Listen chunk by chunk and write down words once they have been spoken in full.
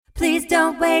Please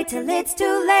don't wait till it's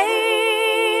too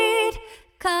late.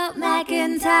 Call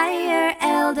McIntyre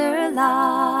Elder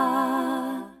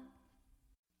Law.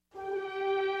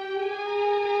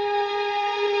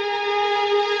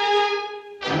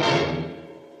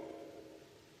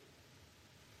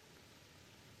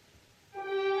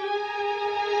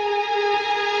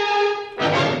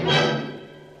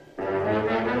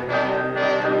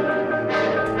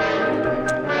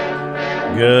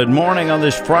 Good morning on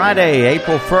this Friday,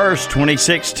 April 1st,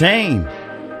 2016.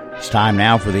 It's time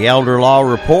now for the Elder Law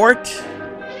Report.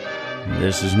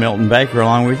 This is Milton Baker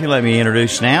along with you. Let me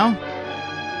introduce now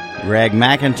Greg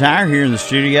McIntyre here in the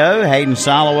studio. Hayden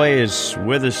Soloway is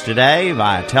with us today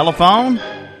via telephone.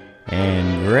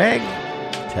 And Greg,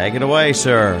 take it away,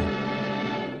 sir.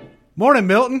 Morning,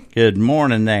 Milton. Good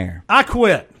morning there. I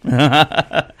quit.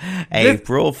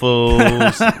 April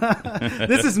Fools.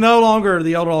 This is no longer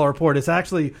the Elder Law Report. It's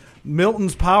actually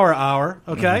Milton's Power Hour.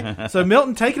 Okay, so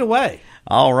Milton, take it away.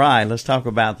 All right, let's talk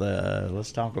about the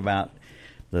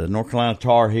North Carolina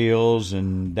Tar Heels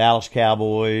and Dallas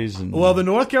Cowboys. And well, the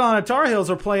North Carolina Tar Heels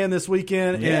are playing this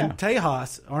weekend in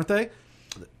Tejas, aren't they?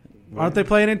 Aren't they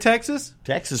playing in Texas?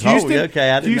 Texas, Houston,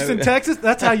 okay. I didn't Houston, know. Texas.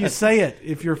 That's how you say it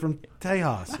if you're from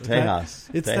Tejas. Okay? Tejas.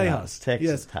 It's Tejas. Texas.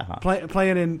 Yes. Tejas.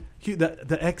 Playing in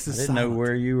the X is I didn't know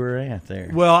where you were at there.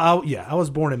 Well, I was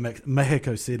born in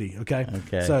Mexico City. Okay.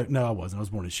 So no, I wasn't. I was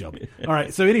born in Shelby. All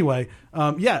right. So anyway,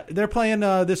 they're playing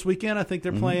this weekend. I think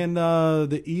they're playing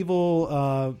the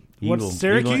evil. What's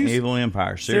Syracuse? Evil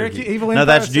Empire. Syracuse. Evil No, Empire.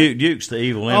 that's Duke. Duke's the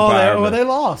Evil Empire. They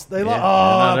lost. They lost.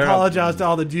 I apologize to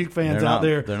all the Duke fans out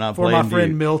there for my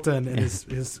friend Duke. Milton and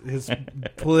his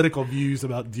political views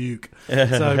about Duke.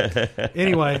 So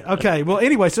anyway, okay. Well,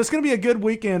 anyway, so it's going to be a good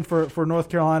weekend for North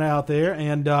Carolina out there,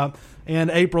 and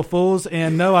April Fools.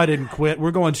 And no, I didn't quit. We're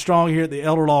going strong here at the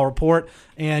Elder Law Report,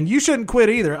 and you shouldn't quit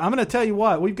either. I'm going to tell you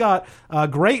what, we've got a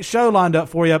great show lined up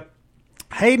for you.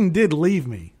 Hayden did leave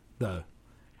me, though.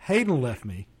 Hayden left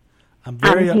me. I'm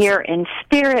here in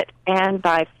spirit and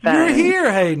by phone. You're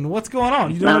here, Hayden. What's going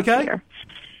on? You doing okay? Here.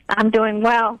 I'm doing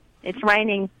well. It's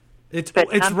raining. It's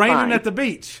I'm raining fine. at the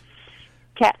beach.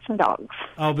 Cats and dogs.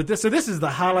 Oh, but this is the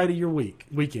highlight of your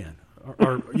weekend,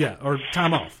 or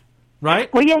time off,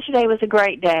 right? Well, yesterday was a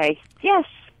great day. Yes.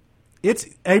 It's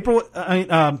April.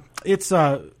 It's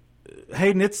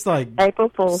Hayden. It's like April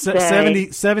Fool's Day.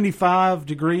 75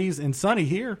 degrees and sunny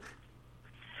here.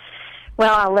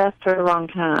 Well, I left for the wrong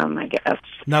time, I guess.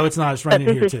 No, it's not. It's raining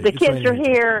here, too. The kids are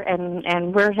here,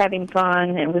 and we're having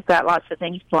fun, and we've got lots of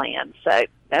things planned, so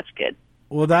that's good.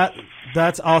 Well,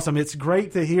 that's awesome. It's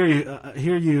great to hear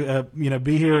you,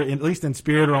 be here, at least in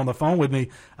spirit or on the phone with me.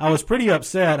 I was pretty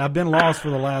upset. I've been lost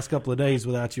for the last couple of days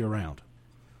without you around.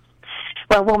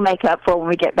 Well, we'll make up for it when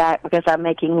we get back because I'm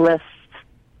making lists.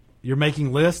 You're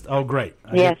making lists? Oh, great.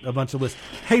 Yes. A bunch of lists.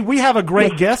 Hey, we have a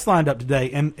great guest lined up today,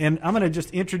 and I'm going to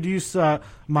just introduce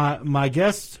my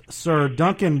guest, Sir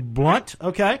Duncan Blunt,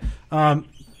 okay?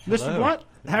 Mr. Blunt,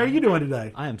 how are you doing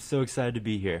today? I am so excited to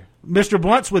be here. Mr.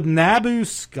 Blunt's with Nabu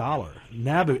Scholar.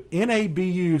 Nabu,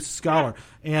 N-A-B-U Scholar.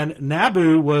 And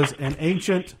Nabu was an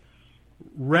ancient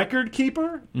record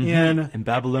keeper in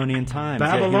Babylonian times.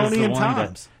 Babylonian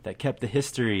times. That kept the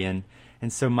history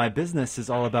and so my business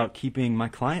is all about keeping my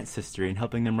clients' history and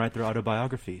helping them write their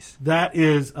autobiographies. That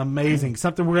is amazing.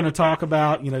 Something we're going to talk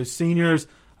about, seniors.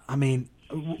 I mean,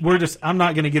 I'm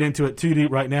not going to get into it too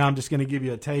deep right now. I'm just going to give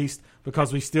you a taste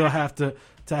because we still have to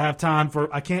have time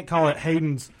for, I can't call it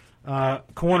Hayden's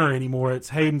corner anymore. It's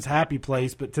Hayden's happy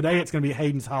place, but today it's going to be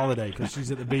Hayden's holiday because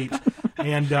she's at the beach.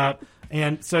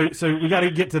 And so we got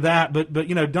to get to that. But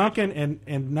Duncan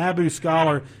and Nabu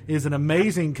Scholar is an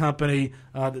amazing company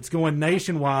that's going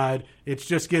nationwide. It's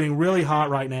just getting really hot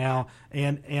right now,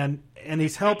 and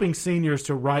he's helping seniors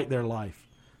to write their life.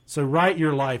 So write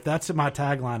your life. That's my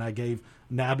tagline I gave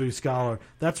Nabu Scholar.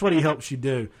 That's what he helps you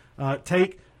do.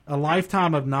 Take a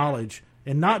lifetime of knowledge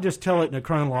and not just tell it in a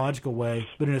chronological way,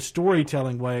 but in a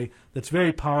storytelling way that's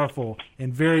very powerful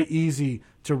and very easy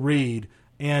to read.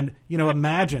 And,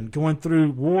 imagine going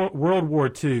through World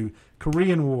War II,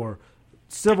 Korean War,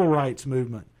 Civil Rights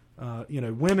Movement,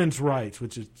 women's rights,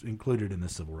 which is included in the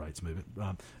Civil Rights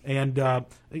Movement, and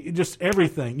just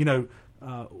everything,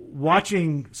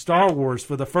 watching Star Wars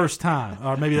for the first time,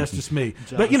 or maybe that's just me.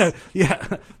 But,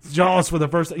 Jaws for the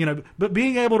first, but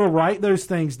being able to write those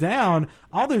things down,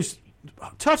 all those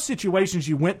tough situations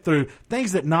you went through,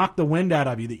 things that knocked the wind out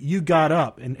of you, that you got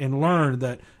up and learned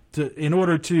that in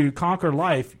order to conquer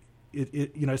life,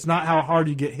 it's not how hard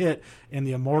you get hit, in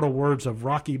the immortal words of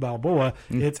Rocky Balboa.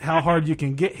 It's how hard you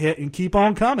can get hit and keep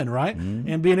on coming, right?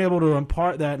 And being able to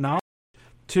impart that knowledge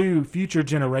to future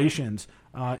generations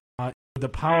the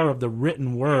power of the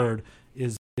written word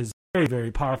is very,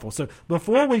 very powerful. So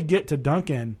before we get to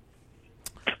Duncan,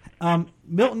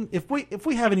 Milton, if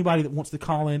we have anybody that wants to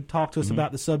call in, talk to us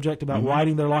about the subject, about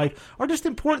writing their life, or just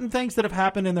important things that have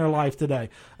happened in their life today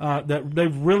that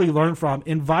they've really learned from,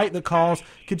 invite the calls.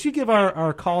 Could you give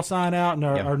our call sign out and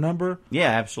our number?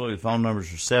 Yeah, absolutely. The phone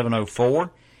numbers are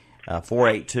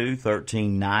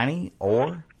 704-482-1390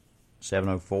 or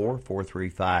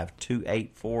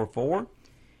 704-435-2844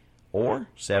 or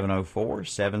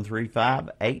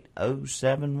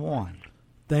 704-735-8071.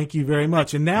 Thank you very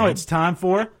much. And now it's time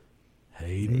for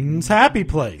Hayden's Happy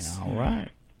Place. All right.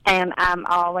 And I'm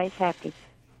always happy.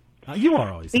 You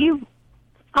are always happy.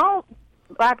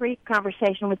 My brief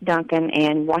conversation with Duncan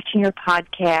and watching your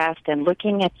podcast and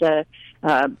looking at the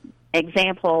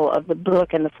example of the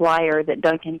book and the flyer that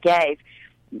Duncan gave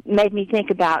made me think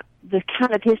about the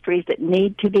kind of histories that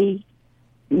need to be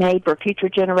made for future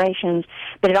generations,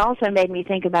 but it also made me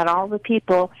think about all the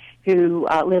people who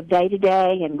live day to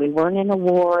day, and we weren't in a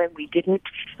war, and we didn't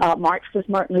march with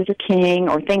Martin Luther King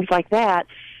or things like that,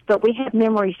 but we have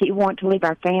memories that we want to leave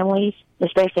our families,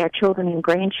 especially our children and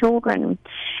grandchildren.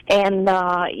 And,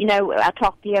 I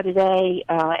talked the other day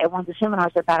at one of the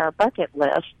seminars about our bucket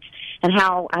lists and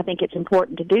how I think it's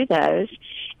important to do those.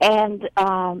 And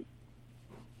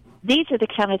these are the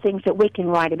kind of things that we can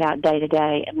write about day to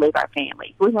day and leave our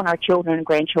family. We want our children and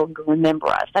grandchildren to remember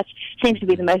us. That seems to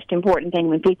be the most important thing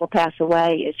when people pass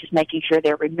away, is just making sure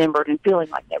they're remembered and feeling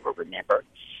like they were remembered.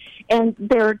 And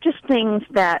there are just things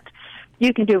that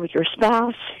you can do with your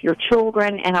spouse, your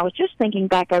children, and I was just thinking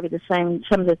back over some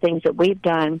of the things that we've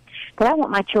done that I want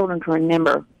my children to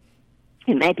remember.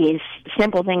 It may be as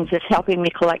simple things as helping me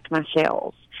collect my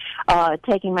shells,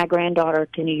 taking my granddaughter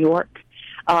to New York,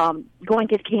 going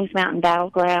to the Kings Mountain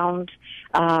Battleground,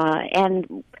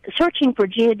 and searching for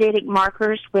geodetic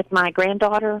markers with my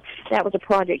granddaughter. That was a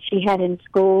project she had in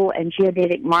school, and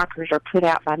geodetic markers are put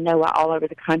out by NOAA all over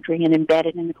the country and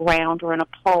embedded in the ground or in a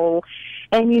pole.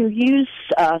 And you use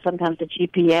sometimes a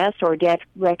GPS or depth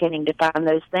reckoning to find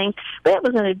those things. But it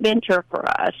was an adventure for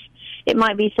us. It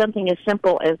might be something as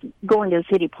simple as going to the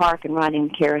city park and riding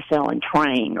the carousel and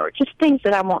train, or just things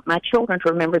that I want my children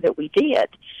to remember that we did.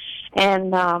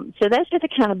 And so those are the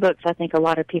kind of books I think a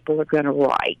lot of people are going to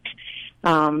write.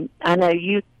 I know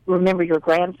you remember your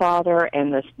grandfather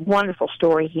and this wonderful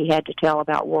story he had to tell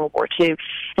about World War II,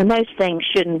 and those things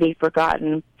shouldn't be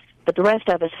forgotten. But the rest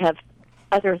of us have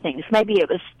other things. Maybe it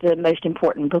was the most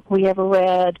important book we ever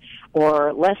read,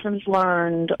 or lessons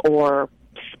learned, or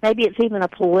maybe it's even a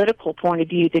political point of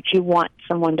view that you want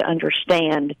someone to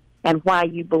understand and why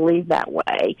you believe that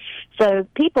way. So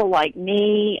people like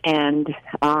me and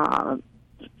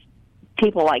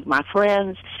people like my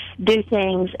friends do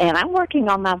things, and I'm working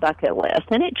on my bucket list,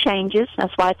 and it changes.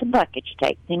 That's why it's a bucket. You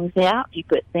take things out, you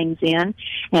put things in,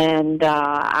 and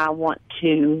I want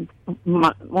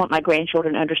my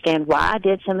grandchildren to understand why I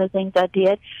did some of the things I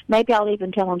did. Maybe I'll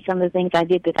even tell them some of the things I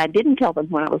did that I didn't tell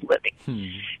them when I was living.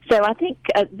 So I think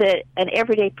that an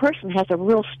everyday person has a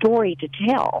real story to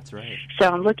tell. That's right. So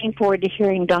I'm looking forward to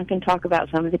hearing Duncan talk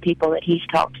about some of the people that he's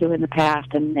talked to in the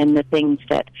past and the things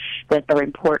that are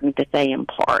important that they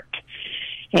impart.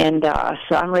 And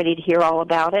so I'm ready to hear all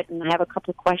about it, and I have a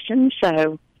couple of questions.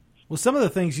 So, well, some of the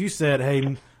things you said,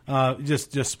 Hayden,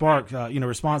 just sparked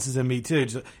responses in me too.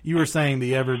 You were saying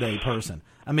the everyday person.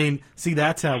 I mean, see,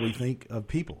 that's how we think of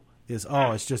people. It's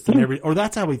just an or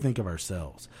that's how we think of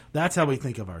ourselves. That's how we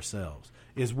think of ourselves.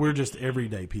 Is we're just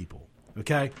everyday people.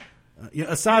 Okay.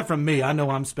 Aside from me, I know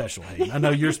I'm special, Hayden. I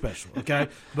know you're special, okay?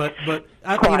 But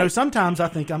sometimes I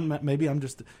think I'm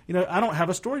just, I don't have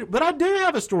a story, but I do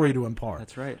have a story to impart.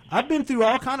 That's right. I've been through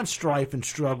all kind of strife and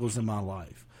struggles in my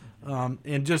life,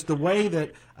 and just the way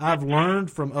that I've learned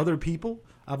from other people.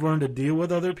 I've learned to deal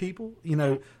with other people,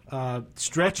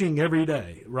 stretching every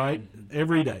day, right?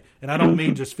 Every day. And I don't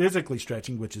mean just physically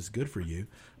stretching, which is good for you,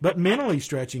 but mentally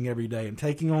stretching every day and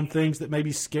taking on things that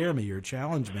maybe scare me or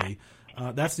challenge me.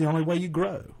 That's the only way you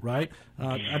grow, right?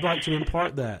 I'd like to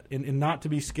impart that and not to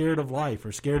be scared of life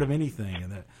or scared of anything,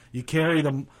 and that you carry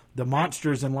the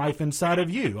monsters in life inside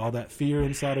of you, all that fear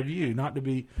inside of you, not to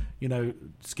be,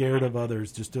 scared of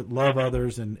others, just to love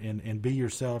others and be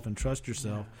yourself and trust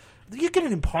yourself. You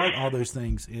can impart all those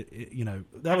things,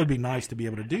 that would be nice to be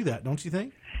able to do that, don't you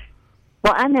think?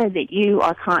 Well, I know that you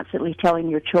are constantly telling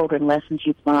your children lessons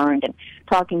you've learned and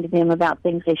talking to them about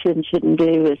things they should and shouldn't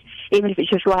do, even if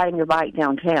it's just riding your bike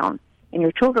downtown. And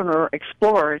your children are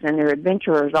explorers and they're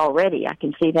adventurers already. I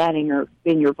can see that in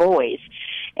your voice.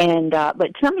 And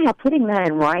but somehow putting that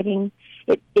in writing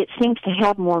it seems to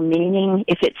have more meaning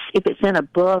if it's in a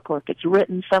book or if it's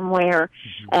written somewhere,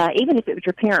 even if it was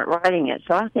your parent writing it.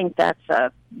 So I think that's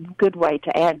a good way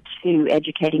to add to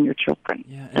educating your children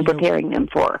and preparing them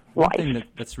for life. One thing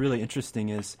that's really interesting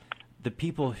is the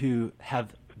people who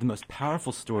have the most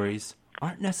powerful stories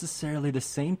aren't necessarily the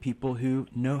same people who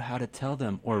know how to tell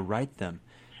them or write them.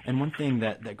 And one thing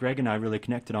that Greg and I really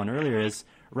connected on earlier is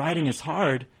writing is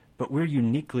hard, but we're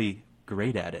uniquely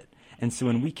great at it. And so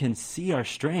when we can see our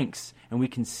strengths and we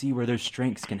can see where those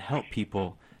strengths can help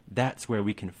people, that's where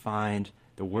we can find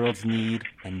the world's need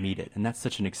and meet it. And that's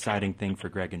such an exciting thing for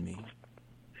Greg and me.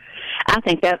 I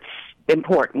think that's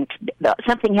important.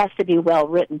 Something has to be well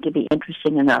written to be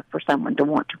interesting enough for someone to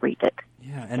want to read it.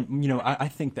 Yeah, and I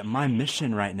think that my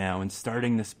mission right now in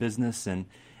starting this business and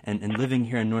living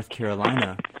here in North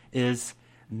Carolina is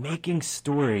making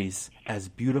stories as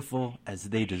beautiful as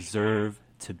they deserve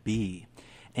to be.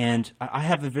 And I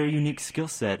have a very unique skill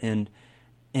set in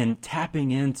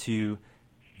tapping into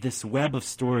this web of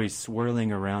stories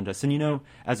swirling around us. And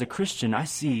as a Christian, I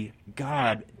see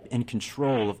God in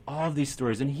control of all of these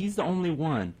stories, and He's the only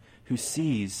one who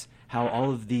sees how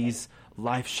all of these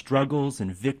life struggles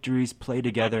and victories play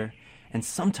together. And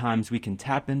sometimes we can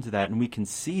tap into that and we can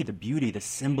see the beauty, the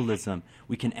symbolism.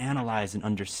 We can analyze and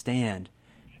understand.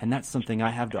 And that's something I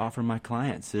have to offer my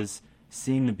clients, is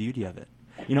seeing the beauty of it.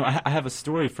 I have a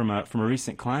story from a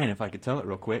recent client, if I could tell it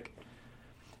real quick.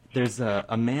 There's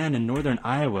a man in northern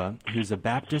Iowa who's a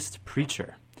Baptist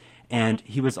preacher, and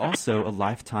he was also a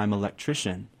lifetime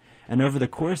electrician. And over the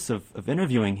course of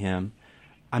interviewing him,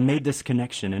 I made this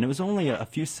connection, and it was only a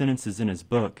few sentences in his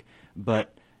book,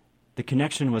 but the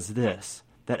connection was this,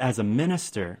 that as a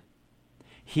minister,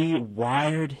 he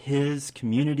wired his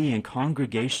community and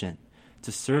congregation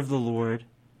to serve the Lord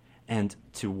and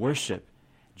to worship,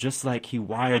 just like he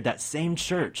wired that same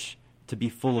church to be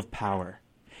full of power.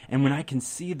 And when I can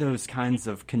see those kinds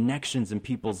of connections in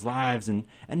people's lives and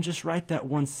just write that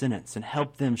one sentence and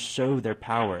help them show their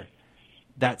power,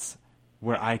 that's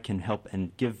where I can help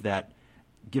and give that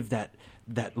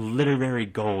literary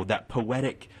gold, that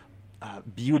poetic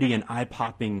beauty and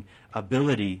eye-popping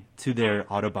ability to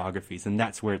their autobiographies, and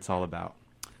that's where it's all about.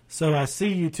 So I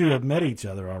see you two have met each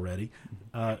other already.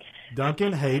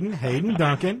 Duncan, Hayden,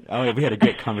 Duncan. Oh, yeah, we had a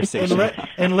great conversation.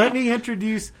 And let me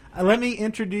introduce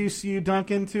you,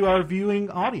 Duncan, to our viewing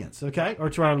audience, okay, or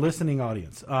to our listening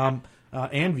audience.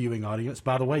 And viewing audience.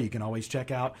 By the way, you can always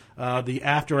check out the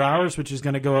After Hours, which is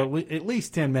going to go at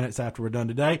least 10 minutes after we're done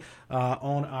today,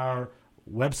 on our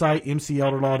website,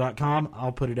 mcelderlaw.com.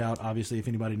 I'll put it out, obviously, if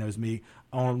anybody knows me,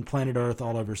 on planet Earth,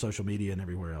 all over social media and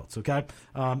everywhere else, okay?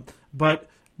 But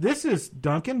this is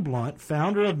Duncan Blunt,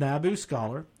 founder of Nabu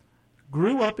Scholar,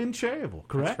 grew up in Cherryville,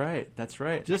 correct? That's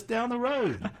right. Just down the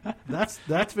road.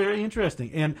 That's very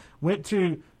interesting. And went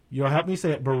to... You'll help me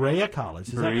say it. Berea College.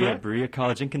 Is that correct? Berea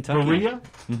College in Kentucky. Berea?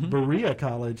 Mm-hmm. Berea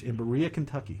College in Berea,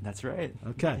 Kentucky. That's right.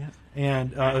 Okay. Yeah.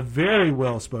 And a very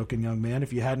well-spoken young man,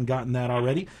 if you hadn't gotten that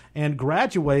already, and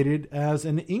graduated as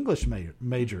an English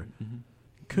major. Mm-hmm.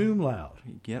 Cum laude.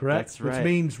 Yep, correct? that's right. Which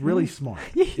means really smart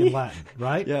in Latin,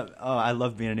 right? Yeah. Oh, I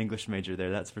love being an English major there.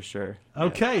 That's for sure.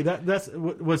 Okay. Yeah.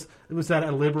 Was that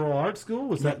a liberal arts school?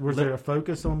 Was there a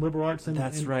focus on liberal arts?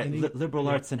 That's right. Liberal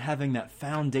arts and having that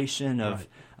foundation of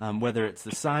whether it's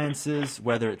the sciences,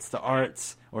 whether it's the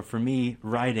arts, or for me,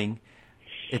 writing.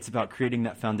 It's about creating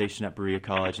that foundation at Berea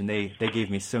College, and they gave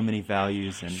me so many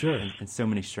values and so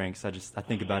many strengths. I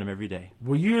think about them every day.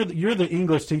 Well, you're the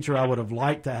English teacher I would have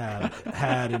liked to have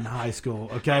had in high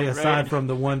school. Okay, aside from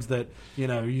the ones that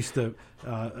used to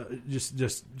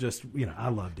just I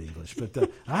loved English,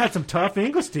 but I had some tough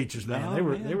English teachers. Man, they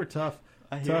were tough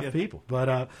people.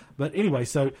 But anyway,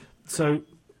 so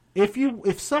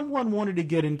if someone wanted to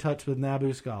get in touch with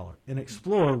Nabu Scholar and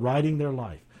explore writing their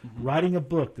life. Mm-hmm. Writing a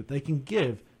book that they can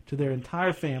give to their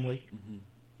entire family,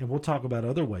 and we'll talk about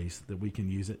other ways that we can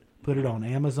use it. Put it on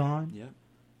Amazon. Yeah.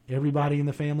 Everybody in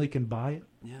the family can buy it.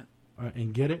 Yeah.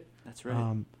 And get it. That's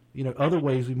right. Other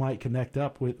ways we might connect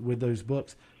up with those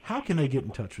books. How can they get in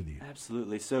touch with you?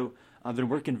 Absolutely. So I've been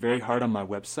working very hard on my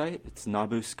website. It's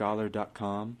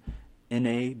nabuscholar.com,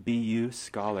 Nabu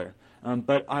Scholar.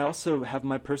 But I also have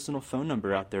my personal phone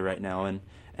number out there right now,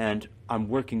 and I'm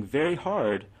working very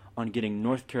hard on getting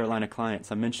North Carolina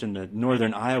clients. I mentioned the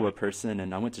northern Iowa person,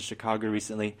 and I went to Chicago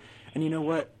recently. And you know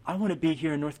what? I want to be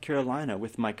here in North Carolina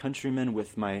with my countrymen,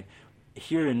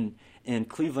 here in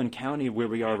Cleveland County where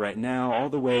we are right now, all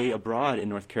the way abroad in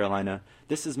North Carolina.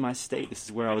 This is my state. This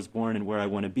is where I was born and where I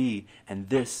want to be. And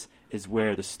this is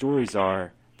where the stories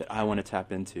are that I want to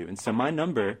tap into. And so my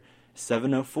number,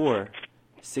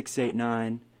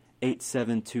 704-689-8885.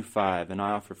 8725, and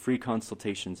I offer free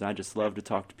consultations. I just love to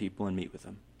talk to people and meet with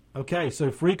them. Okay,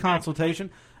 so free consultation.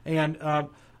 And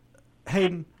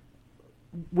Hayden,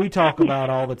 we talk about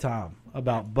all the time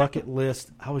about bucket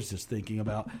list. I was just thinking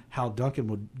about how Duncan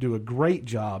would do a great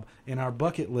job in our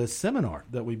bucket list seminar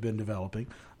that we've been developing,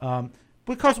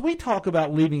 because we talk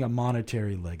about leaving a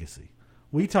monetary legacy.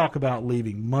 We talk about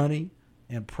leaving money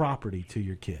and property to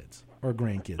your kids or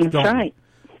grandkids. That's don't right.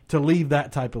 we? To leave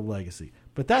that type of legacy.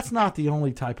 But that's not the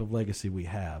only type of legacy we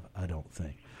have, I don't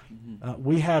think.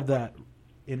 We have that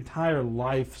entire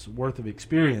life's worth of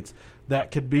experience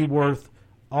that could be worth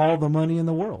all the money in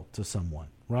the world to someone,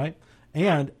 right?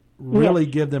 And really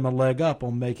give them a leg up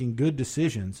on making good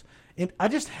decisions. And I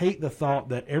just hate the thought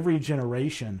that every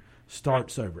generation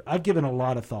starts over. I've given a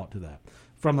lot of thought to that.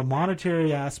 From a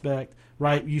monetary aspect,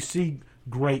 right, you see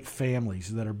great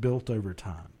families that are built over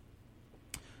time.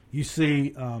 You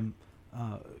see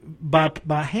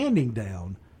by handing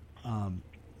down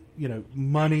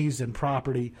monies and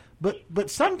property, but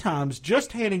sometimes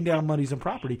just handing down monies and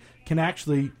property can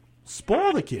actually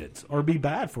spoil the kids or be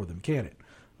bad for them, can't it?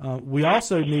 We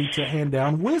also need to hand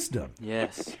down wisdom.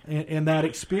 Yes. And that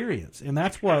experience, and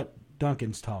that's what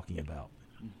Duncan's talking about.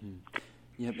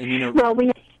 Yep, and Well,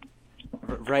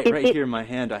 right here in my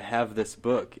hand, I have this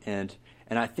book, and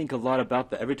I think a lot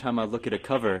about that. Every time I look at a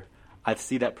cover, I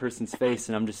see that person's face,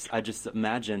 and I just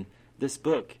imagine this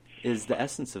book is the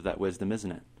essence of that wisdom,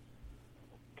 isn't it?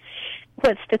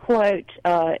 what's the quote?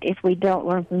 If we don't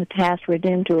learn from the past, we're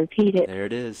doomed to repeat it. There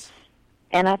it is.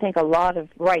 And I think a lot of,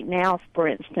 right now, for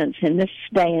instance, in this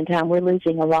day and time, we're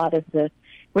losing a lot of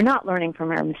we're not learning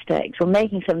from our mistakes. We're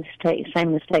making some mistakes,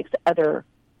 same mistakes that other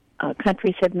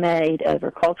countries have made,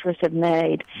 other cultures have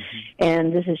made. Mm-hmm.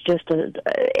 And this is just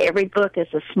every book is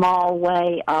a small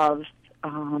way of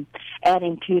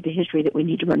adding to the history that we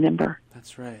need to remember.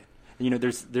 That's right. And,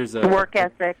 there's a... The work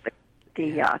ethic,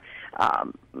 the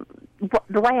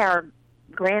way our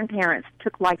grandparents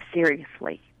took life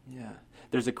seriously. Yeah.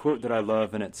 There's a quote that I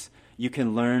love, and it's, you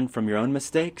can learn from your own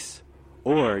mistakes,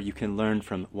 or you can learn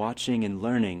from watching and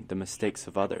learning the mistakes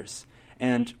of others.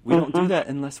 And we don't do that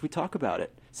unless we talk about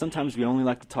it. Sometimes we only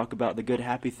like to talk about the good,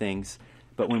 happy things,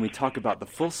 but when we talk about the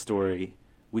full story,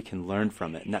 we can learn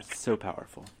from it, and that's so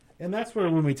powerful. And that's where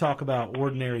when we talk about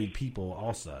ordinary people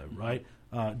also, right?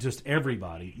 Just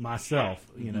everybody, myself,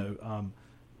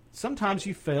 sometimes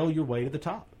you fail your way to the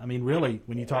top. I mean, really,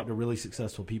 when you talk to really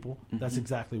successful people, that's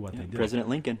exactly what they did. President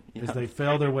Lincoln. Is they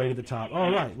fail their way to the top.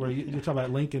 Oh, right. Where you're talking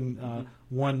about Lincoln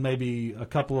won maybe a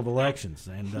couple of elections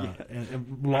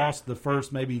and lost the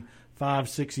first maybe 5,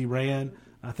 6 he ran.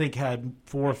 I think had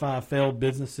 4 or 5 failed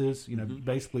businesses,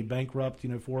 basically bankrupt,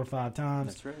 4 or 5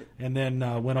 times. That's right. And then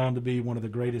went on to be one of the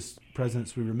greatest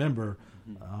presidents we remember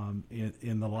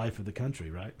in the life of the country,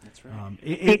 right? That's right.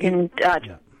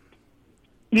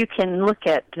 You can look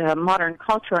at modern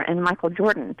culture and Michael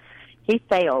Jordan. He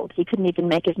failed. He couldn't even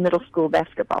make his middle school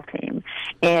basketball team.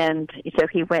 And so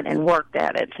he went and worked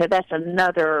at it. So that's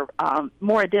another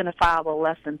more identifiable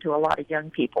lesson to a lot of young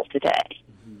people today.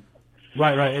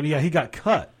 Right. Yeah, he got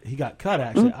cut.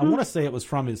 Actually. I want to say it was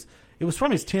from his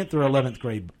 10th or 11th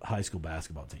grade high school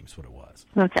basketball team is what it was.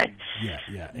 Okay.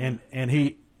 Yeah. And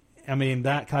he,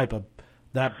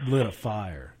 that lit a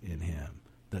fire in him.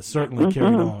 That certainly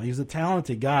carried on. He's a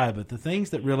talented guy, but the things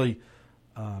that really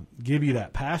give you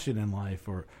that passion in life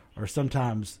are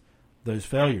sometimes those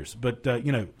failures. But,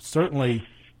 certainly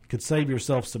could save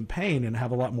yourself some pain and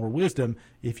have a lot more wisdom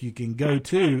if you can go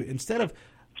to, instead of,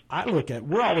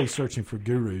 we're always searching for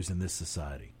gurus in this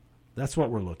society. That's what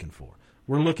we're looking for.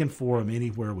 We're looking for them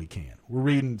anywhere we can. We're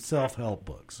reading self-help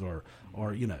books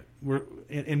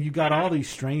and you got all these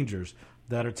strangers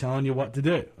that are telling you what to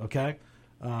do, okay?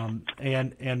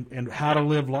 And how to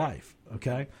live life,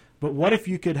 okay? But what if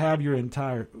you could have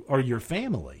your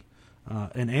family,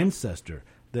 an ancestor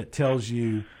that tells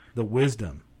you the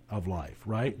wisdom of life,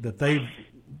 right? That they've,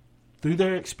 through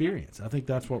their experience. I think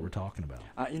that's what we're talking about.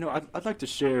 I'd like to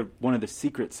share one of the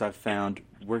secrets I've found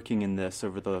working in this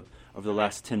over the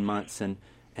last 10 months, and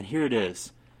here it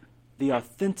is. The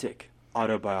authentic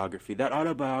autobiography, that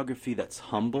autobiography that's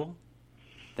humble,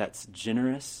 that's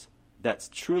generous, that's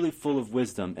truly full of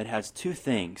wisdom. It has 2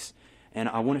 things, and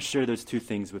I want to share those 2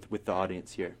 things with the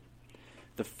audience here.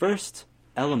 The first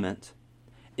element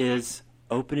is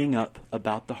opening up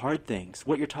about the hard things,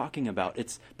 what you're talking about.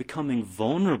 It's becoming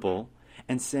vulnerable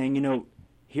and saying,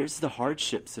 here's the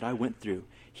hardships that I went through.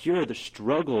 Here are the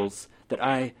struggles that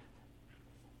I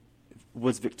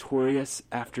was victorious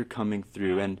after coming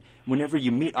through. And whenever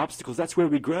you meet obstacles, that's where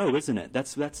we grow, isn't it?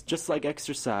 That's just like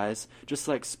exercise, just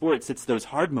like sports. It's those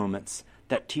hard moments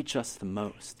that teach us the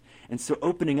most. And so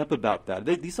opening up about that,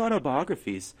 these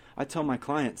autobiographies, I tell my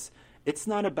clients, it's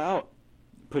not about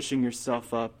pushing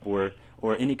yourself up or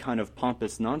any kind of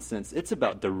pompous nonsense. It's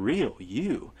about the real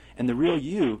you. And the real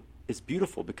you is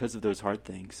beautiful because of those hard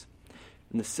things.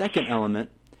 And the second element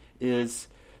is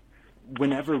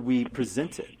whenever we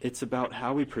present it, it's about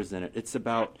how we present it. It's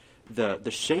about the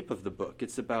shape of the book.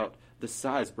 It's about the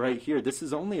size. Right here, this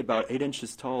is only about 8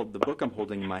 inches tall, the book I'm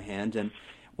holding in my hand. And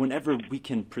whenever we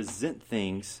can present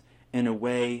things in a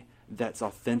way that's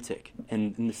authentic,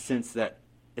 and in the sense that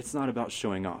it's not about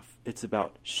showing off. It's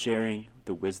about sharing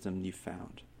the wisdom you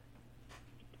found.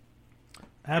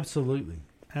 Absolutely.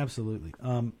 Absolutely.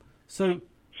 So,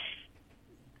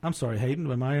 I'm sorry,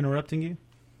 Hayden, am I interrupting you?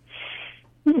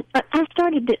 I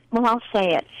started to, well, I'll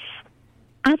say it.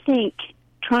 I think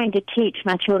trying to teach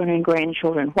my children and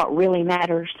grandchildren what really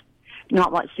matters,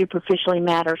 not what superficially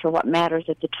matters or what matters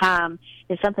at the time,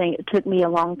 is something that took me a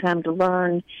long time to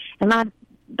learn. And my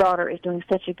daughter is doing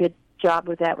such a good job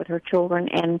with that with her children.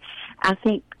 And I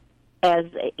think as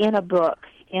in a book,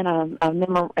 in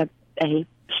a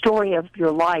story of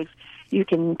your life, you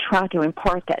can try to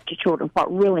impart that to children,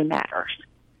 what really matters.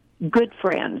 Good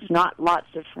friends, not lots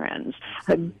of friends.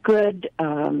 A good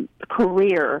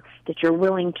career that you're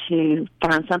willing to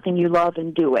find something you love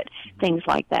and do it. Things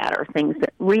like that, or things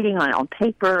that reading on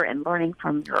paper and learning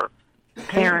from your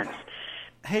parents.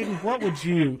 Hayden, what would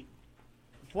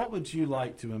you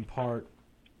like to impart?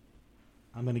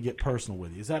 I'm going to get personal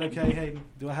with you. Is that okay, Hayden?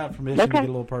 Do I have permission to get a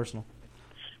little personal?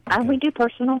 Okay. We do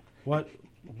personal. What?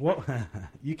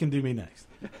 You can do me next.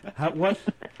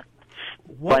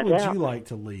 What would you like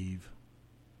to leave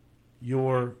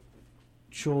your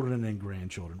children and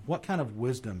grandchildren? What kind of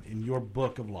wisdom in your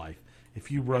book of life,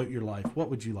 if you wrote your life, what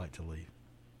would you like to leave?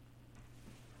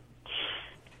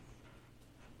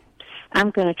 I'm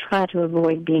going to try to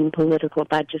avoid being political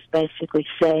by just basically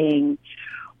saying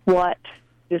what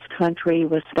this country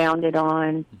was founded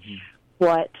on,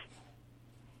 what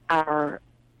our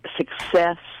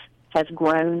success has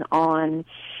grown on,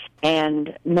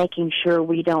 and making sure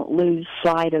we don't lose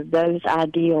sight of those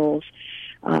ideals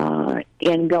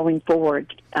in going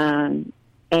forward, and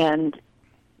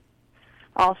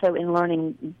also in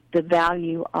learning the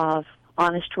value of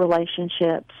honest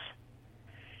relationships.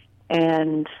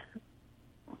 And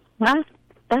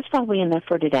that's probably enough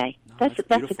for today. That's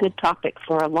a good topic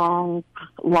for a long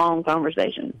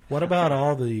conversation. What about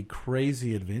all the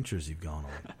crazy adventures you've gone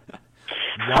on?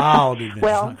 Wild adventures,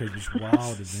 not crazy, just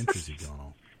wild adventures you've gone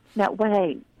on. Now,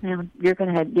 wait. Now you're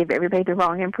going to give everybody the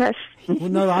wrong impression. Well,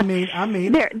 no, I mean,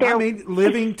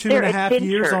 living 2.5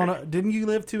 years on didn't you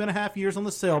live 2.5 years on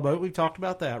the sailboat? We've talked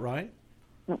about that, right?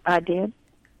 I did.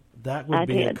 That would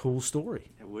be a cool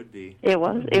story. It would be. It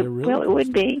was. It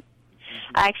would be.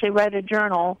 I actually wrote a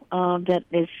journal that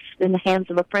is in the hands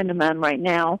of a friend of mine right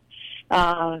now,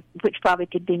 which probably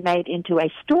could be made into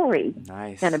a story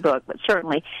in a book. But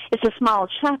certainly, it's a small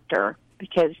chapter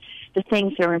because the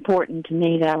things that are important to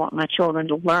me that I want my children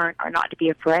to learn are not to be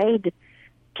afraid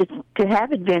to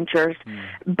have adventures,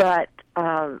 but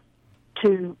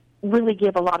to really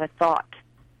give a lot of thought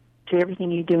to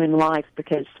everything you do in life,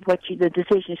 because the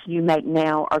decisions you make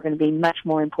now are going to be much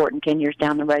more important 10 years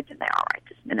down the road than they are right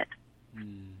this minute.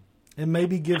 And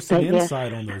maybe give some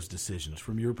insight on those decisions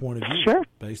from your point of view,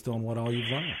 based on what all you've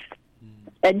learned.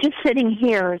 And just sitting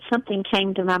here, something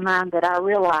came to my mind that I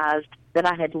realized that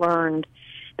I had learned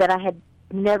that I had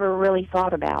never really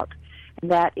thought about,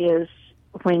 and that is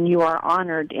when you are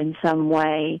honored in some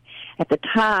way. At the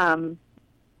time,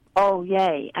 oh,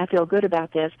 yay, I feel good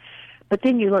about this. But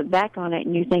then you look back on it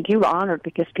and you think you were honored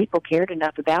because people cared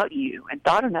enough about you and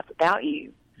thought enough about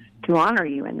you to honor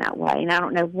you in that way. And I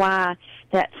don't know why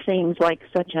that seems like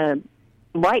such a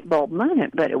light bulb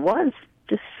moment, but it was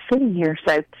just sitting here.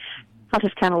 So I'll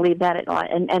just kind of leave that at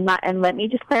and let me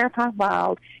just clarify: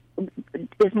 wild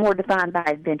is more defined by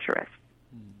adventurous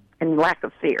and lack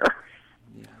of fear.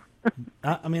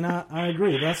 I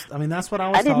agree. That's what I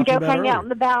was talking about. I didn't go hang out in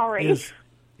the Bowery.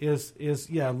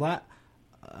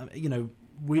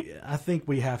 I think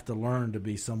we have to learn to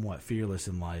be somewhat fearless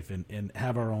in life and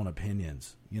have our own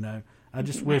opinions. I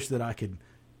just wish that I could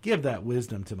give that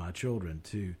wisdom to my children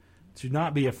to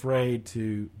not be afraid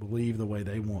to believe the way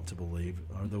they want to believe,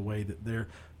 or the way that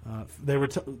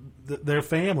their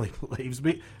family believes.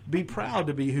 Be proud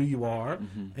to be who you are,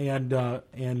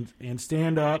 and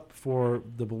stand up for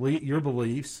your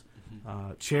beliefs.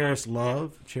 Cherish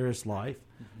love, cherish life,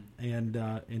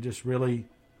 and just really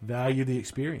value the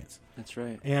experience. That's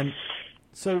right. And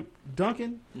so,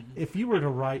 Duncan, if you were to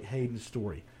write Hayden's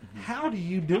story, How do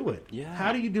you do it? Yeah.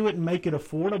 How do you do it and make it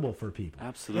affordable for people?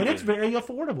 Absolutely. And it's very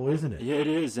affordable, isn't it? Yeah, it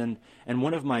is. And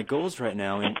one of my goals right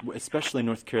now, and especially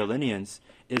North Carolinians,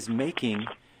 is making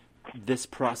this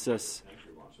process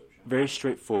very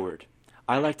straightforward.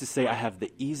 I like to say I have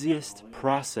the easiest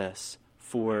process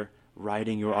for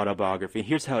writing your autobiography.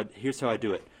 Here's how I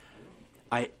do it.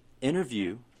 I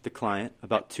interview the client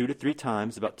about 2 to 3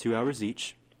 times, about 2 hours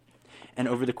each. And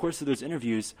over the course of those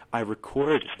interviews, I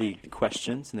record the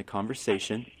questions and the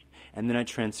conversation, and then I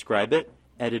transcribe it,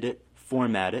 edit it,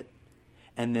 format it,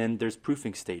 and then there's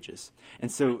proofing stages.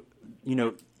 And so,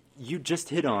 you just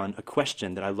hit on a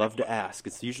question that I love to ask.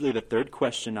 It's usually the third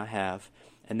question I have,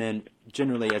 and then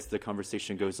generally as the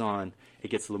conversation goes on,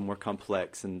 it gets a little more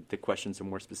complex and the questions are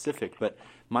more specific. But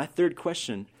my third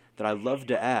question that I love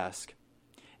to ask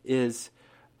is,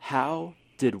 how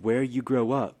did where you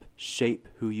grow up shape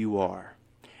who you are?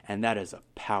 And that is a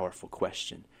powerful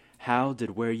question. How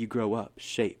did where you grow up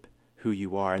shape who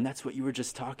you are? And that's what you were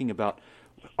just talking about,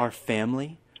 our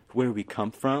family, where we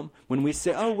come from. When we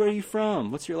say, oh, where are you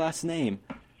from? What's your last name?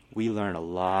 We learn a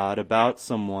lot about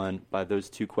someone by those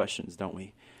 2 questions, don't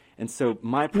we? And so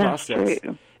my process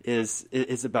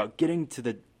is about getting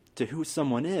to who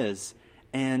someone is,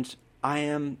 and I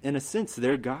am, in a sense,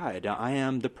 their guide. I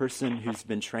am the person who's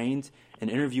been trained in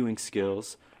interviewing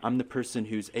skills. I'm the person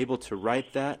who's able to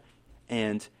write that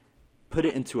and put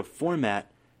it into a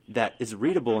format that is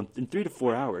readable in 3 to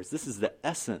 4 hours. This is the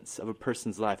essence of a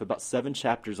person's life, about 7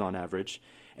 chapters on average.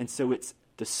 And so it's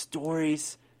the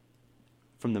stories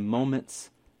from the moments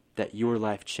that your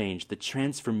life changed, the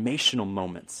transformational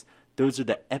moments. Those are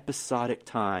the episodic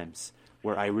times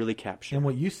where I really capture. And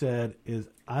what you said is,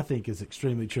 I think, is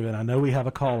extremely true. And I know we have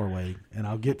a caller waiting, and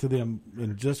I'll get to them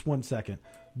in just 1 second.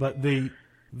 But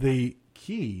the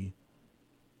key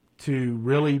to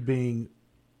really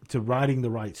writing the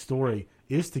right story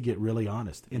is to get really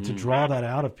honest and to draw that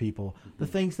out of people. The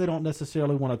things they don't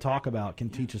necessarily want to talk about can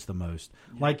teach us the most.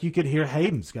 Like you could hear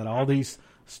Hayden's got all these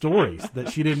stories that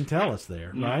she didn't tell us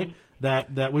there, right?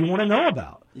 That we want to know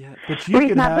about. Yeah. But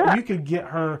you could get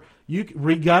her.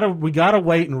 We gotta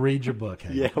wait and read your book,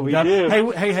 Hayden. Yeah, we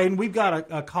do. Hey, Hayden, we've got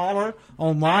a caller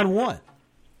on line 1.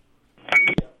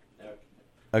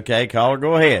 Okay, caller,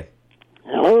 go ahead.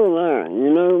 Hello there.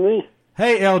 You know me?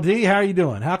 Hey, LD, how are you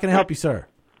doing? How can I help you, sir?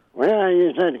 Well, I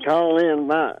just had to call in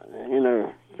about,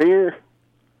 fear.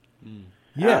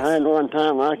 Yes. I had one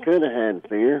time I could have had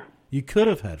fear. You could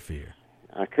have had fear.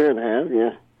 I could have,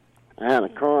 yeah. I had a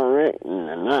car wreck in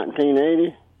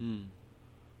 1980.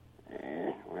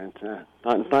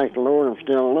 And thank the Lord I'm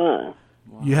still alive.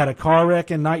 Wow. You had a car wreck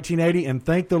in 1980, and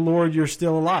thank the Lord you're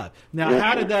still alive. Now, Yes,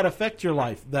 how sir. did that affect your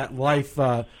life? Life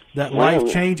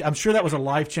change? I'm sure that was a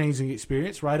life-changing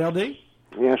experience, right, LD?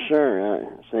 Yes, sir.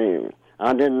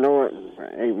 I didn't know it.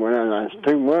 It was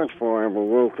 2 months before I ever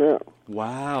woke up.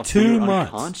 Wow. 2 so you're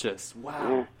months. Unconscious. Wow.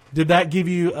 Yeah. Did that give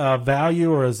you a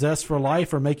value or a zest for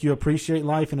life, or make you appreciate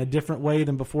life in a different way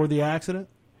than before the accident?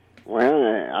 Well,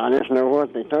 I just know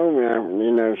what they told me.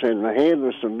 Said my head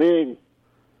was so big,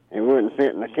 it wouldn't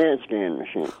fit in the CAT scan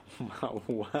machine. Wow.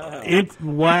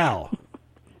 Wow.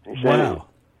 He said Wow.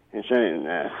 He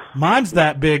said, Mine's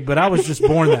that big, but I was just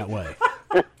born that way.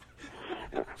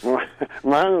 well,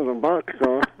 mine was a box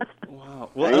car. Wow.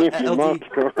 An Well, empty LD, box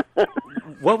car.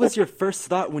 what was your first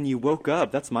thought when you woke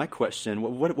up? That's my question.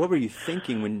 What were you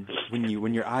thinking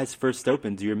when your eyes first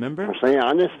opened? Do you remember? See,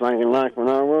 I just thinking like when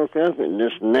I woke up, and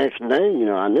this next day,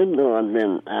 I didn't know I'd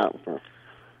been out for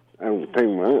over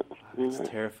 2 months. It's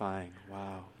terrifying.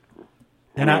 Wow.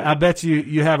 And I bet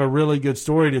you have a really good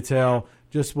story to tell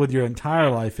just with your entire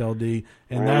life, LD,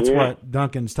 and Well, that's yeah. what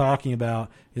Duncan's talking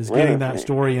about, is Well, getting that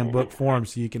story in book form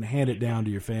so you can hand it down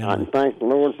to your I family. thank the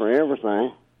Lord for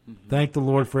everything. Thank the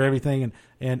Lord for everything,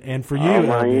 and for you, All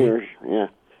my LD. years, yeah.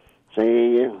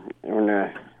 See, when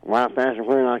the wife asked me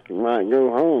when I might go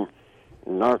home,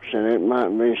 the doctor said it might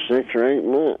be 6 or 8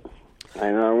 months.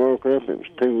 And I woke up, it was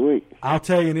 2 weeks. I'll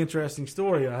tell you an interesting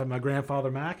story. My grandfather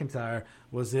McIntyre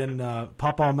was in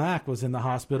Papa Mac was in the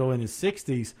hospital in his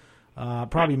 60s,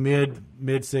 probably mid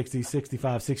 60s,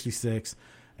 65, 66,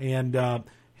 and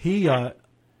he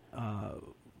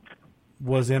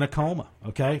was in a coma,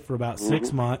 okay, for about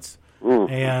 6 months,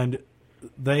 and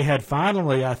they had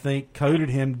finally, I think, coded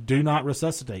him "do not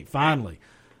resuscitate." Finally,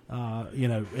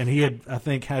 and he had, I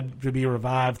think, had to be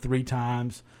revived 3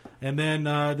 times. And then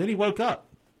he woke up,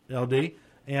 LD,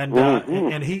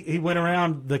 and he went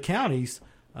around the counties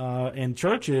and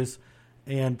churches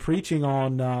and preaching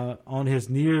on his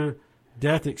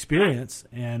near-death experience,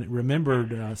 and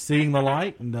remembered seeing the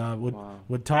light, and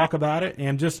would talk about it,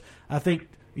 and just, I think,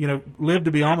 lived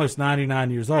to be almost 99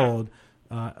 years old,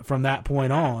 from that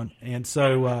point on. And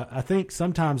so I think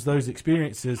sometimes those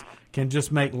experiences can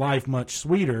just make life much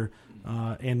sweeter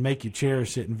and make you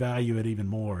cherish it and value it even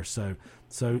more. So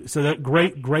that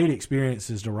great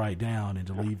experiences to write down and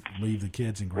to leave the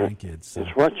kids and grandkids. So.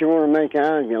 It's what you want to make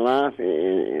out of your life.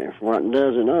 It's what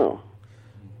does it all.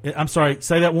 I'm sorry,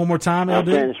 say that one more time, LD.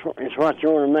 It's what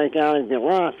you want to make out of your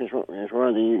life. It's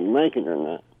whether you make it or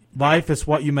not. Life is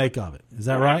what you make of it. Is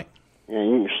that right? Yeah,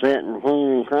 you can sit and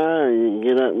whine and cry, or you can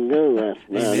get up and go. That's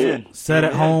about it. Sit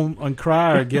at home and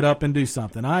cry, or get up and do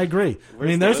something. I agree. I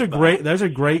mean, those are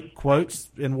great quotes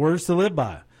and words to live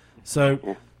by. So,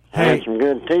 I had some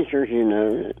good teachers,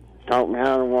 that taught me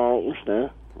how to walk and stuff.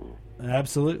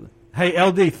 Absolutely. Hey,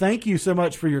 LD, thank you so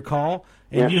much for your call.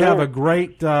 And yes, you sir. have a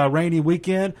great rainy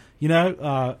weekend.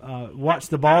 Watch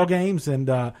the ball games and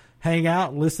hang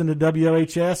out, listen to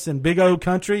WOHS and Big O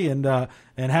Country, and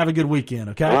have a good weekend,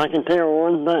 okay? Well, I can tell you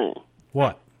one thing.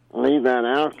 What? Leave that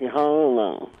alcohol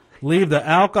alone. Leave the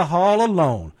alcohol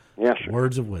alone. Yes, sir.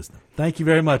 Words of wisdom. Thank you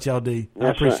very much, LD.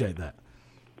 I appreciate that.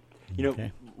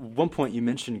 One point you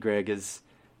mentioned, Greg, is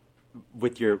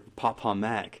with your Pawpaw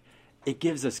Mac. It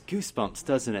gives us goosebumps,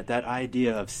 doesn't it? That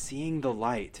idea of seeing the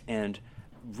light and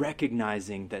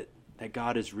recognizing that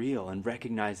God is real and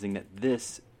recognizing that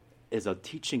this is a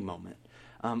teaching moment.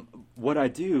 What I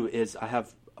do is I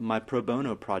have my pro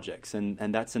bono projects, and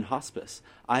that's in hospice.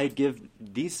 I give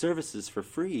these services for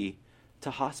free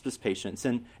to hospice patients,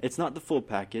 and it's not the full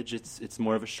package. It's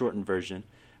more of a shortened version.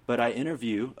 But I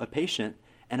interview a patient,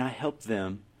 and I help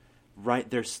them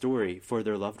write their story for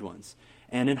their loved ones.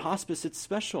 And in hospice, it's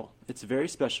special. It's very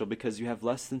special because you have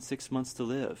less than 6 months to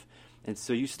live. And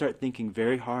so you start thinking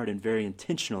very hard and very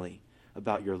intentionally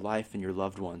about your life and your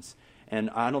loved ones. And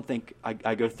I don't think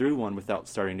I go through one without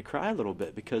starting to cry a little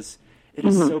bit because it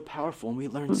is so powerful and we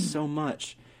learn so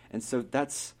much. And so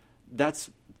that's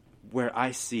where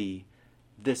I see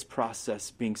this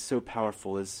process being so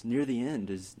powerful is near the end,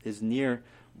 is near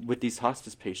with these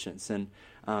hospice patients. And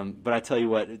but I tell you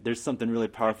what, there's something really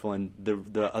powerful in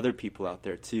the other people out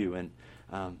there too. And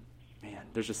man,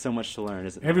 there's just so much to learn,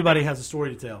 isn't there? Everybody has a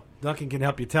story to tell. Duncan can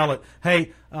help you tell it.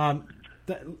 Hey,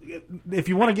 if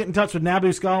you want to get in touch with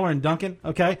Nabu Scholar and Duncan,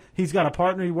 okay, he's got a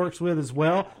partner he works with as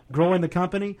well, growing the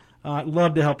company.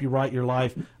 Love to help you write your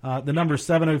life. The number is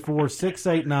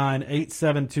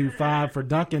 704-689-8725 for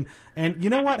Duncan. And you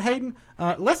know what, Hayden?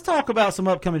 Let's talk about some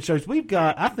upcoming shows.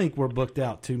 I think we're booked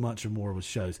out 2 months or more with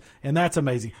shows, and that's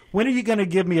amazing. When are you going to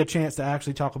give me a chance to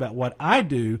actually talk about what I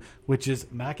do, which is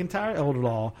McIntyre Elder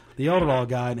Law, the Elder Law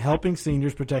Guide, helping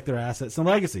seniors protect their assets and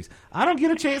legacies? I don't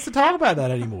get a chance to talk about that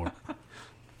anymore.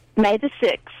 May the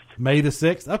 6th. May the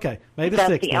 6th? Okay. May the 6th.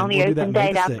 That's the only open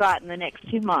date I've got in the next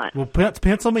 2 months. Well,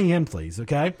 pencil me in, please,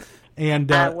 okay?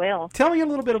 And I will. Tell me a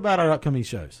little bit about our upcoming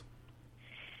shows.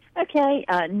 Okay.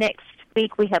 Next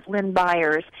week we have Lynn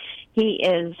Byers. He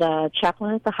is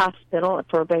chaplain at the hospital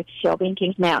for both Shelby and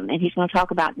Kings Mountain, and he's going to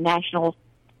talk about National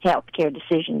Healthcare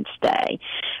Decisions Day,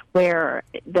 where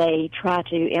they try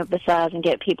to emphasize and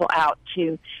get people out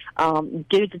to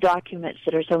do the documents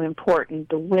that are so important.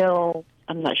 The will,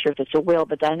 I'm not sure if it's a will,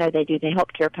 but I know they do the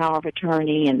healthcare power of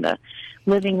attorney and the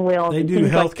living will. They do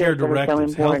healthcare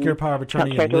directives, healthcare power of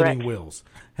attorney and living wills.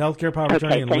 Healthcare power of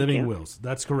attorney and living wills.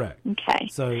 That's correct. Okay.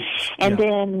 So, and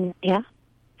then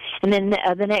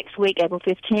the next week, April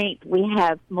 15th, we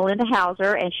have Melinda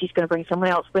Hauser, and she's going to bring someone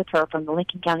else with her from the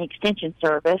Lincoln County Extension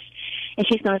Service, and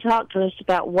she's going to talk to us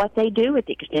about what they do with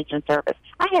the Extension Service.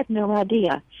 I have no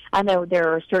idea. I know there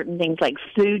are certain things like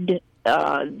food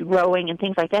growing and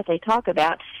things like that they talk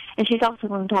about, and she's also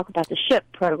going to talk about the SHIP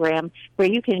program, where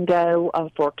you can go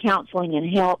for counseling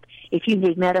and help if you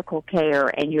need medical care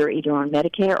and you're either on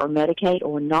Medicare or Medicaid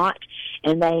or not,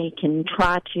 and they can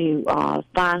try to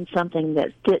find something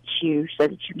that fits you so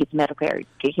that you get the medical care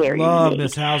you need. Love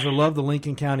Ms. Hauser. Love the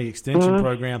Lincoln County Extension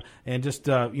program, and just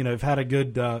have had a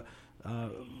good,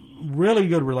 really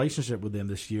good relationship with them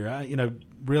this year. I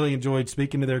really enjoyed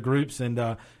speaking to their groups and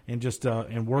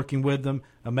working with them.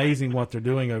 Amazing what they're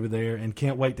doing over there, and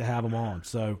can't wait to have them on.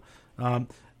 So.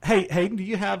 Hey, Hayden, do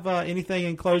you have anything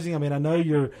in closing? I mean, I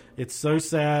know it's so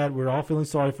sad. We're all feeling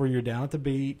sorry for you. You're down at the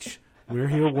beach. We're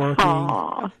here working.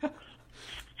 Aww.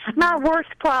 My worst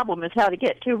problem is how to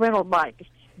get two rental bikes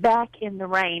back in the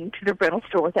rain to the rental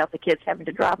store without the kids having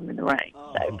to drive them in the rain.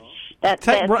 So that's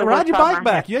ride your bike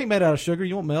back. You ain't made out of sugar.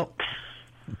 You won't melt.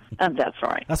 That's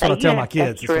right. That's what I tell my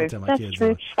kids. That's true. That's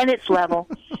true. And it's level.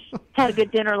 Had a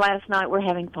good dinner last night. We're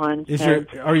having fun.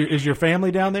 Is your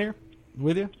family down there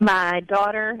with you? My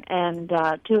daughter and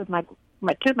two of my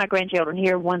grandchildren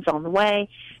here. One's on the way.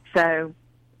 So,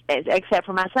 except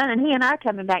for my son, and he and I are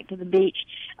coming back to the beach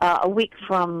a week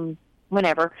from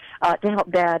whenever, to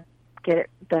help Dad get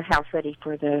the house ready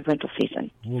for the rental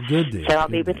season. Well, good deal. So I'll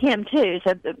be with him, too.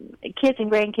 So kids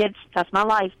and grandkids, that's my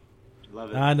life.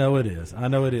 Love it. I know it is.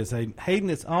 Hayden. Hayden,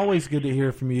 it's always good to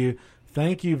hear from you.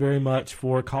 Thank you very much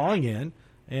for calling in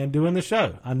and doing the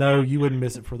show. I know you wouldn't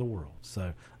miss it for the world,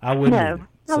 so I wouldn't either.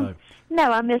 So.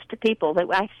 No, I miss the people.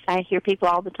 I hear people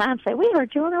all the time say, we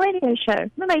heard you on the radio show.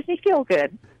 That makes me feel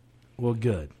good. Well,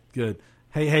 good.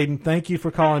 Hey, Hayden, thank you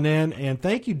for calling in, and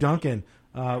thank you, Duncan,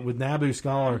 with Nabu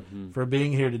Scholar, for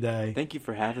being here today. Thank you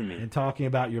for having me. And talking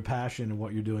about your passion and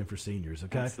what you're doing for seniors,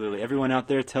 okay? Absolutely. Everyone out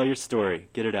there, tell your story.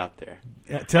 Get it out there.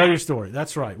 Yeah, tell your story.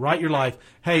 That's right. Write your life.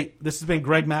 Hey, this has been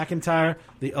Greg McIntyre,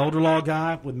 the Elder Law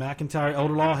guy with McIntyre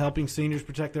Elder Law, helping seniors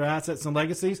protect their assets and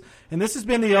legacies. And this has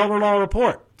been the Elder Law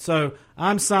Report. So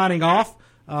I'm signing off.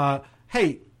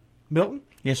 Hey, Milton?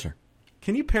 Yes, sir.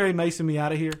 Can you Perry Mason me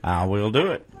out of here? I will do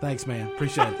it. Thanks, man.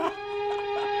 Appreciate it.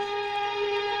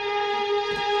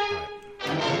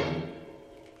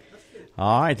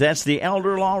 All right, that's the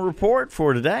Elder Law Report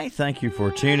for today. Thank you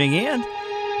for tuning in.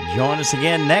 Join us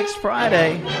again next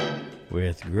Friday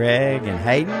with Greg and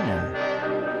Hayden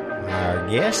and our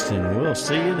guests, and we'll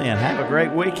see you then. Have a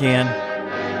great weekend.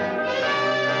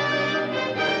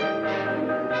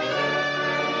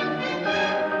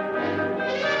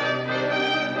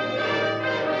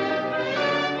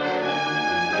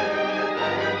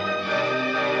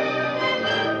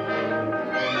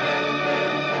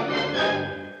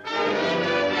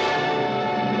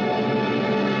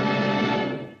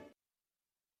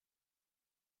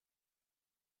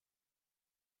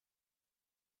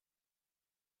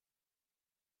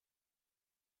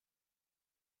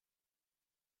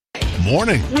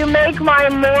 Morning, You make my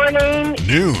morning.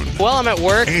 noon, Well, I'm at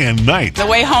work. and night. The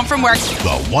way home from work.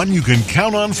 The one you can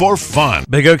count on for fun.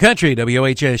 Big O Country,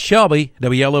 WHS Shelby,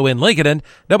 WLON Lincoln, and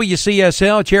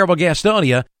WCSL Cherryville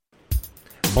Gastonia.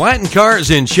 Blanton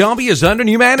Cars in Shelby is under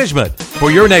new management.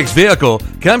 For your next vehicle,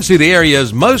 come see the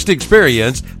area's most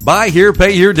experienced Buy Here,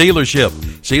 Pay Here dealership.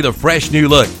 See the fresh new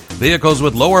look, vehicles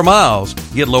with lower miles,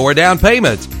 get lower down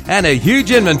payments, and a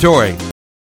huge inventory.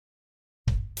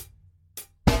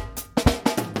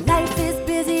 Life is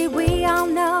busy, we all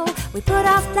know. We put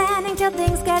off planning till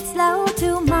things get slow.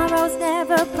 Tomorrow's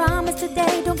never promised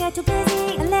today. Don't get too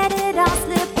busy and let it all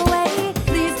slip away.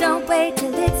 Please don't wait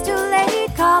till it's too late.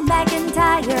 Call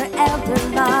McIntyre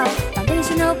Elder Law.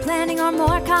 Foundational planning or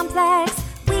more complex.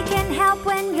 We can help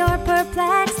when you're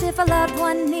perplexed. If a loved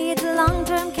one needs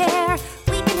long-term care,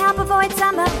 we can help avoid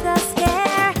some of the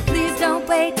scare. Please don't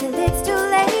wait till it's too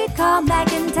late. Call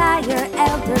McIntyre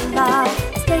Elder Law.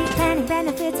 Estate planning,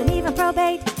 benefits, and even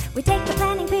probate. We take the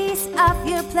planning piece off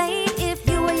your plate. If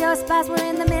you or your spouse were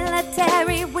in the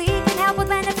military, we can help with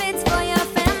benefits for your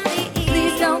family.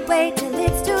 Please don't wait till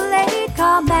it's too late.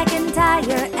 Call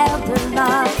McIntyre Elder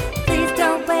Law.